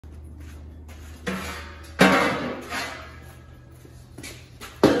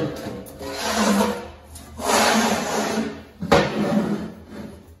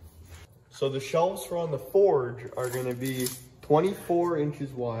So the shelves for on the forge are going to be 24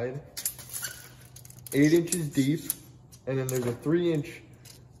 inches wide, 8 inches deep, and then there's a 3-inch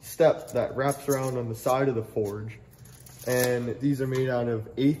step that wraps around on the side of the forge. And these are made out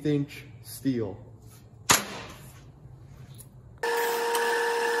of 1/8 inch steel.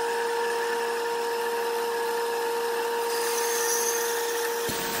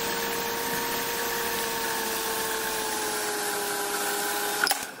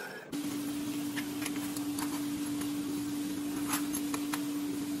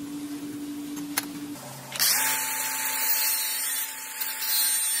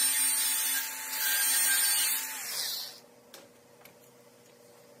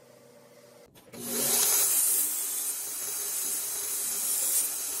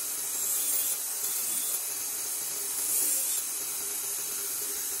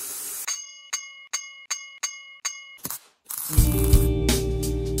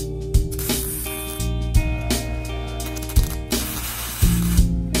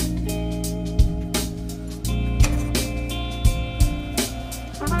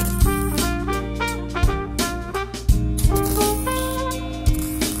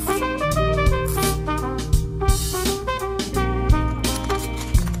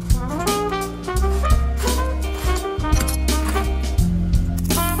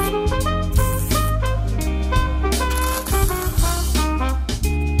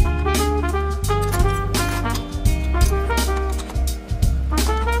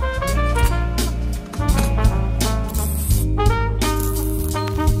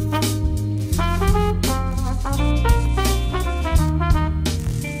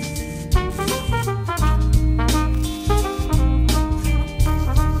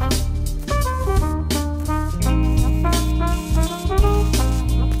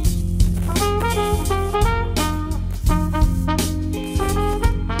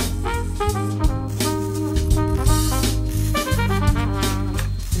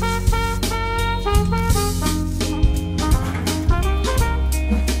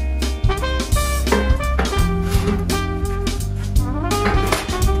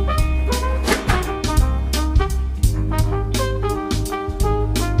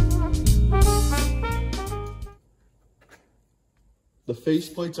 The face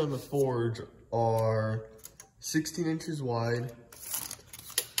plates on the forge are 16 inches wide,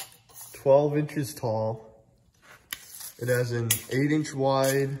 12 inches tall. It has an 8-inch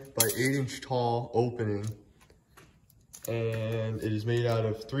wide by 8-inch tall opening, and it is made out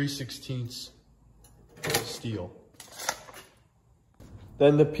of 3/16 steel.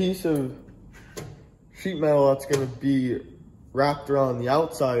 Then the piece of sheet metal that's going to be wrapped around the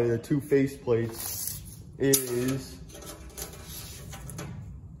outside of the two face plates is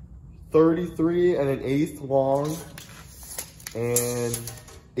 33 1/8 long and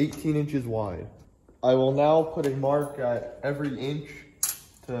 18 inches wide. I will now put a mark at every inch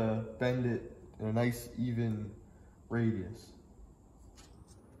to bend it in a nice even radius.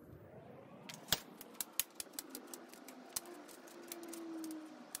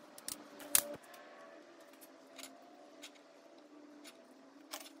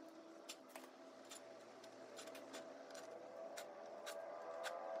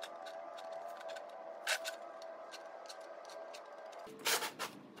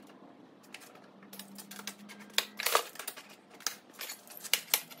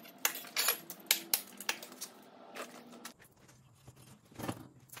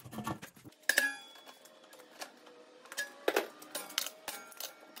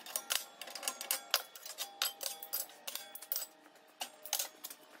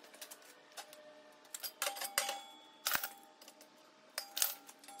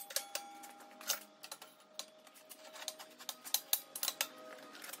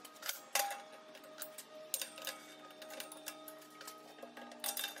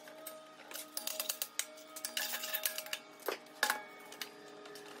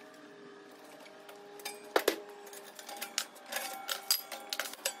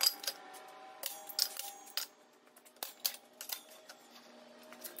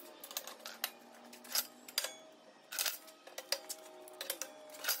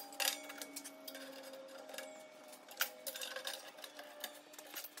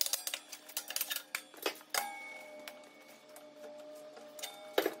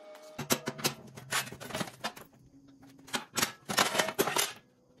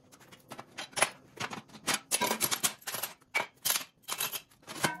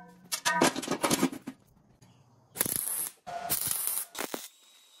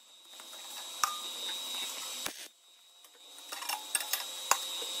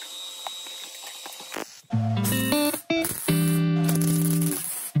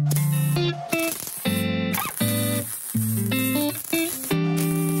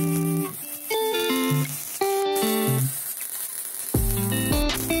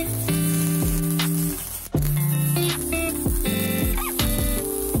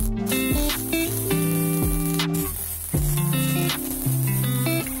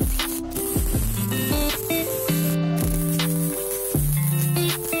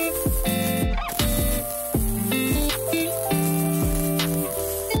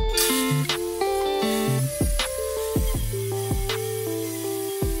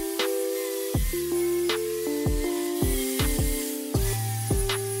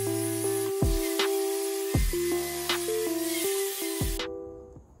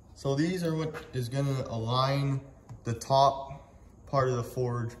 is gonna align the top part of the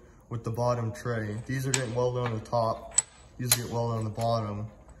forge with the bottom tray. These are getting welded on the top, these are getting welded on the bottom,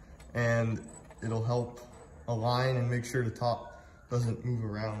 and it'll help align and make sure the top doesn't move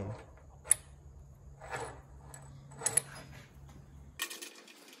around.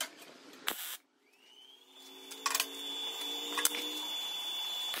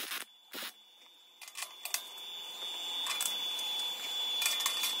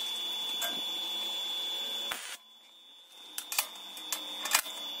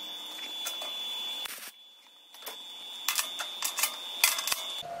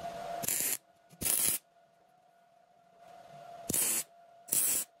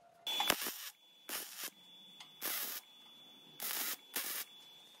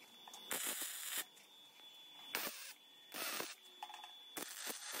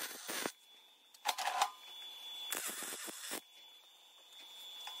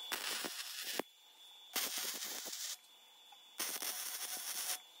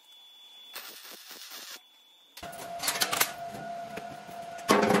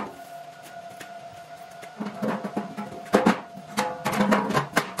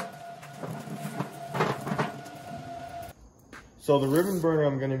 So the ribbon burner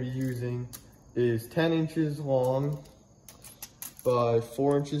I'm going to be using is 10 inches long by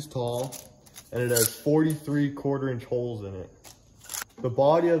 4 inches tall, and it has 43 1/4-inch holes in it. The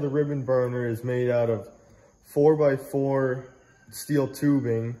body of the ribbon burner is made out of 4x4 steel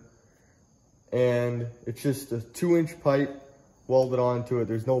tubing, and it's just a 2-inch pipe welded onto it.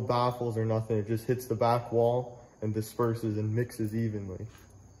 There's no baffles or nothing. It just hits the back wall and disperses and mixes evenly.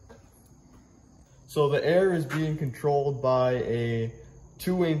 So the air is being controlled by a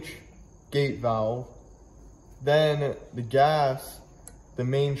 2-inch gate valve. Then the gas, the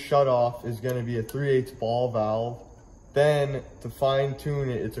main shutoff, is going to be a 3/8 ball valve. Then to fine tune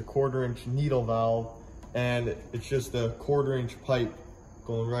it, it's a 1/4-inch needle valve, and it's just a 1/4-inch pipe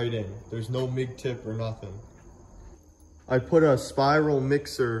going right in. There's no MIG tip or nothing. I put a spiral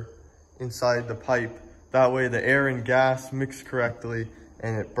mixer inside the pipe. That way the air and gas mix correctly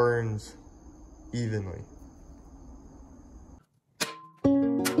and it burns evenly.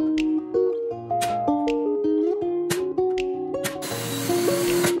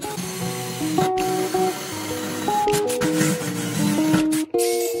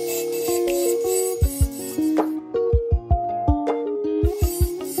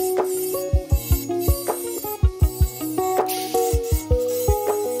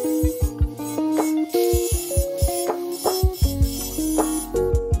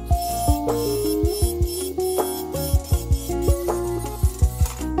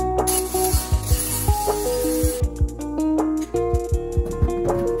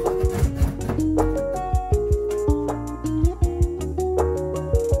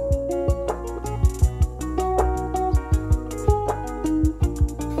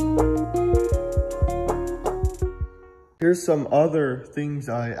 Here's some other things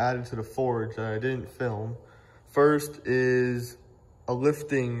I added to the forge that I didn't film. First is a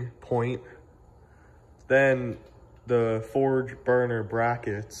lifting point, then the forge burner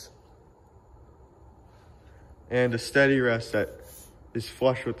brackets, and a steady rest that is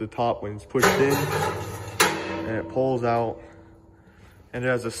flush with the top when it's pushed in and it pulls out, and it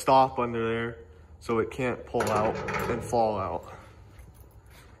has a stop under there so it can't pull out and fall out.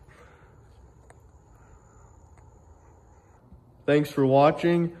 Thanks for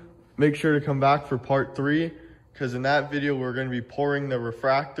watching. Make sure to come back for part 3, because in that video we're going to be pouring the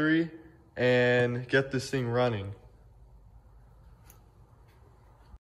refractory and get this thing running.